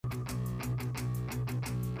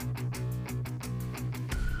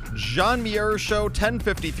John Muir Show,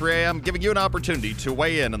 10:53 a.m., giving you an opportunity to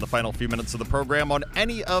weigh in the final few minutes of the program on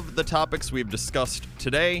any of the topics we've discussed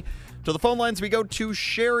today. To the phone lines, we go to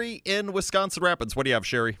Sherry in Wisconsin Rapids. What do you have,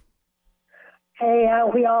 Sherry? Hey,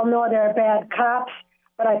 we all know they're bad cops,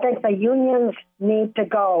 but I think the unions need to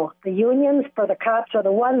go. The unions for the cops are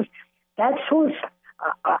the ones, that's who's,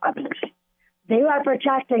 they are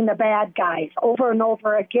protecting the bad guys over and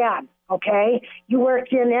over again, okay? You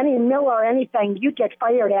work in any mill or anything, you get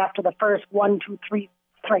fired after the first 1, 2, 3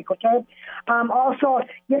 strike, okay? Also,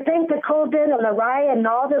 you think the COVID and the riot and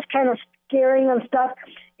all this kind of scaring and stuff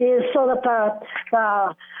is so that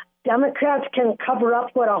the Democrats can cover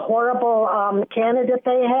up what a horrible candidate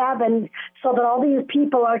they have, and so that all these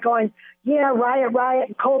people are going, yeah,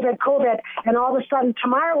 riot, COVID, and all of a sudden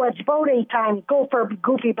tomorrow it's voting time. Go for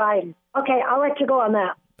goofy Biden. Okay, I'll let you go on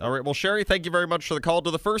that. All right. Well, Sherry, thank you very much for the call.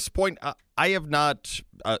 To the first point, I have not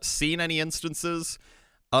seen any instances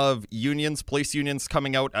of unions, police unions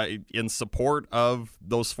coming out in support of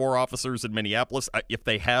those 4 officers in Minneapolis. If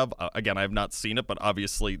they have, again, I have not seen it, but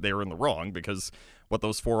obviously they're in the wrong because what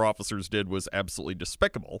those 4 officers did was absolutely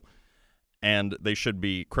despicable, and they should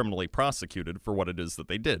be criminally prosecuted for what it is that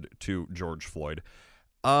they did to George Floyd.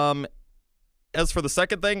 As for the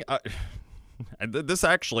second thing, this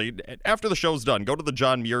actually, after the show's done, go to the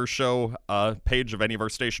John Muir Show page of any of our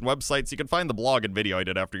station websites. You can find the blog and video I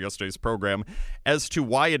did after yesterday's program as to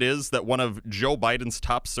why it is that one of Joe Biden's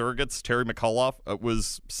top surrogates, Terry McAuliffe,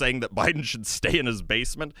 was saying that Biden should stay in his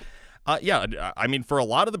basement. Yeah, I mean, for a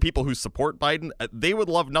lot of the people who support Biden, they would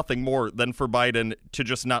love nothing more than for Biden to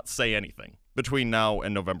just not say anything between now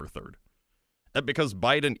and November 3rd. Because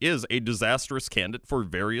Biden is a disastrous candidate for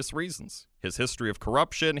various reasons. His history of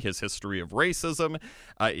corruption, his history of racism,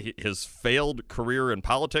 his failed career in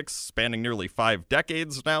politics spanning nearly 5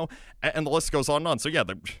 decades now, and the list goes on and on. So yeah,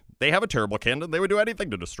 they have a terrible candidate. They would do anything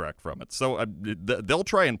to distract from it. So they'll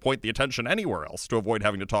try and point the attention anywhere else to avoid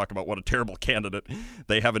having to talk about what a terrible candidate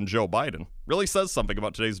they have in Joe Biden. Really says something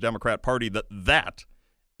about today's Democrat Party that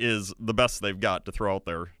is the best they've got to throw out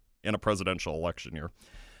there in a presidential election year.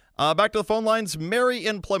 Back to the phone lines. Mary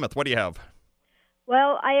in Plymouth, what do you have?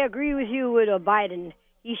 Well, I agree with you with Biden.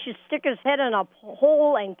 He should stick his head in a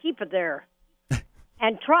hole and keep it there.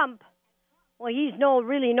 And Trump, well, he's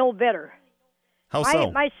really no better. How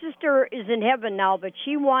so? My sister is in heaven now, but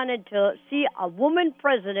she wanted to see a woman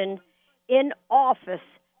president in office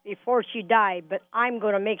before she died. But I'm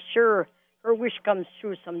going to make sure her wish comes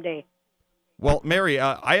true someday. Well, Mary,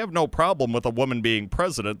 I have no problem with a woman being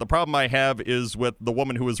president. The problem I have is with the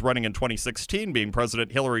woman who was running in 2016 being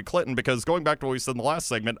president, Hillary Clinton, because going back to what we said in the last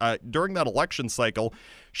segment, during that election cycle,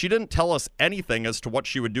 she didn't tell us anything as to what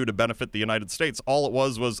she would do to benefit the United States. All it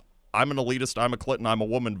was, I'm an elitist, I'm a Clinton, I'm a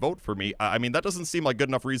woman, vote for me. I mean, that doesn't seem like good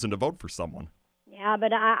enough reason to vote for someone. Yeah,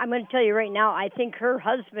 but I'm going to tell you right now, I think her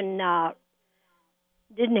husband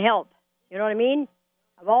didn't help. You know what I mean?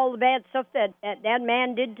 Of all the bad stuff that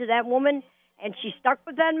man did to that woman, and she stuck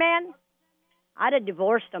with that man, I'd have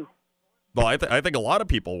divorced him. Well, I think a lot of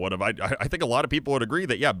people would have. I think a lot of people would agree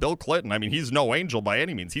that, yeah, Bill Clinton, I mean, he's no angel by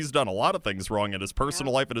any means. He's done a lot of things wrong in his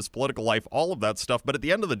personal life, in his political life, all of that stuff. But at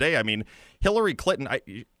the end of the day, I mean, Hillary Clinton,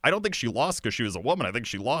 I don't think she lost because she was a woman. I think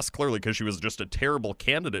she lost clearly because she was just a terrible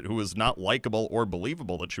candidate who was not likable or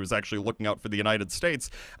believable, that she was actually looking out for the United States.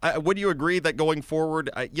 Would you agree that going forward,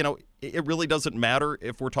 it really doesn't matter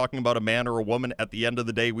if we're talking about a man or a woman? At the end of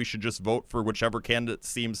the day, we should just vote for whichever candidate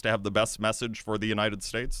seems to have the best message for the United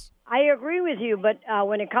States? I agree with you, but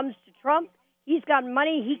when it comes to Trump, he's got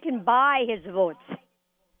money. He can buy his votes.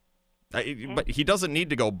 But he doesn't need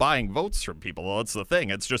to go buying votes from people. Well, that's the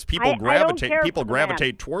thing. It's just people gravitate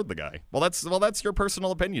toward the guy. Well, that's your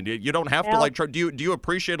personal opinion. You don't have to like Trump. Do you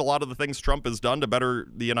appreciate a lot of the things Trump has done to better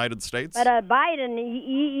the United States? But Biden,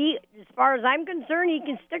 he, as far as I'm concerned, he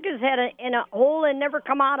can stick his head in a hole and never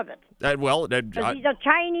come out of it. He's a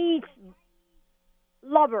Chinese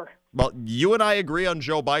lover. Well, you and I agree on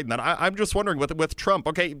Joe Biden. Then I'm just wondering with Trump.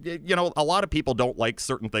 Okay, a lot of people don't like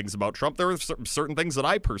certain things about Trump. There are certain things that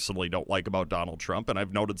I personally don't like about Donald Trump, and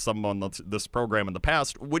I've noted some on this program in the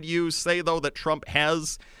past. Would you say, though, that Trump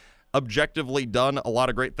has objectively done a lot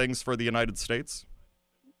of great things for the United States?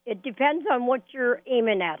 It depends on what you're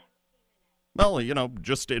aiming at. Well,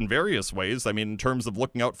 just in various ways. I mean, in terms of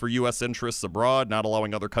looking out for U.S. interests abroad, not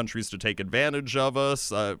allowing other countries to take advantage of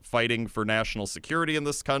us, fighting for national security in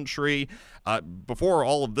this country. Before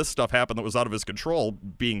all of this stuff happened that was out of his control,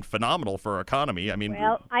 being phenomenal for our economy. I mean,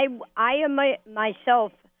 well, I am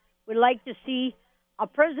myself would like to see a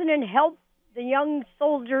president help the young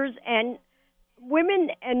soldiers and women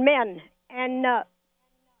and men and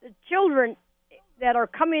the children that are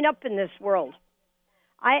coming up in this world.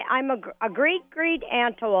 I'm a great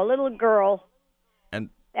aunt to a little girl And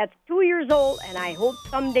that's 2 years old, and I hope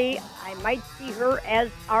someday I might see her as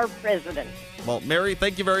our president. well, Mary,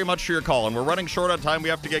 thank you very much for your call, and we're running short on time. We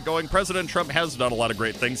have to get going. President Trump has done a lot of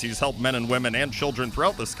great things. He's helped men and women and children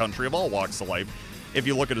throughout this country of all walks of life, if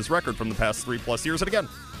you look at his record from the past 3+ years. And again,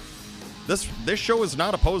 this show is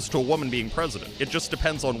not opposed to a woman being president. It just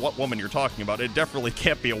depends on what woman you're talking about. It definitely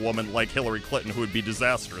can't be a woman like Hillary Clinton, who would be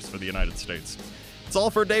disastrous for the United States. That's all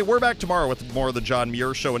for today. We're back tomorrow with more of the John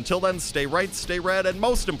Muir Show. Until then, stay right, stay red, and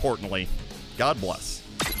most importantly, God bless.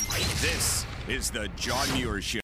 This is the John Muir Show.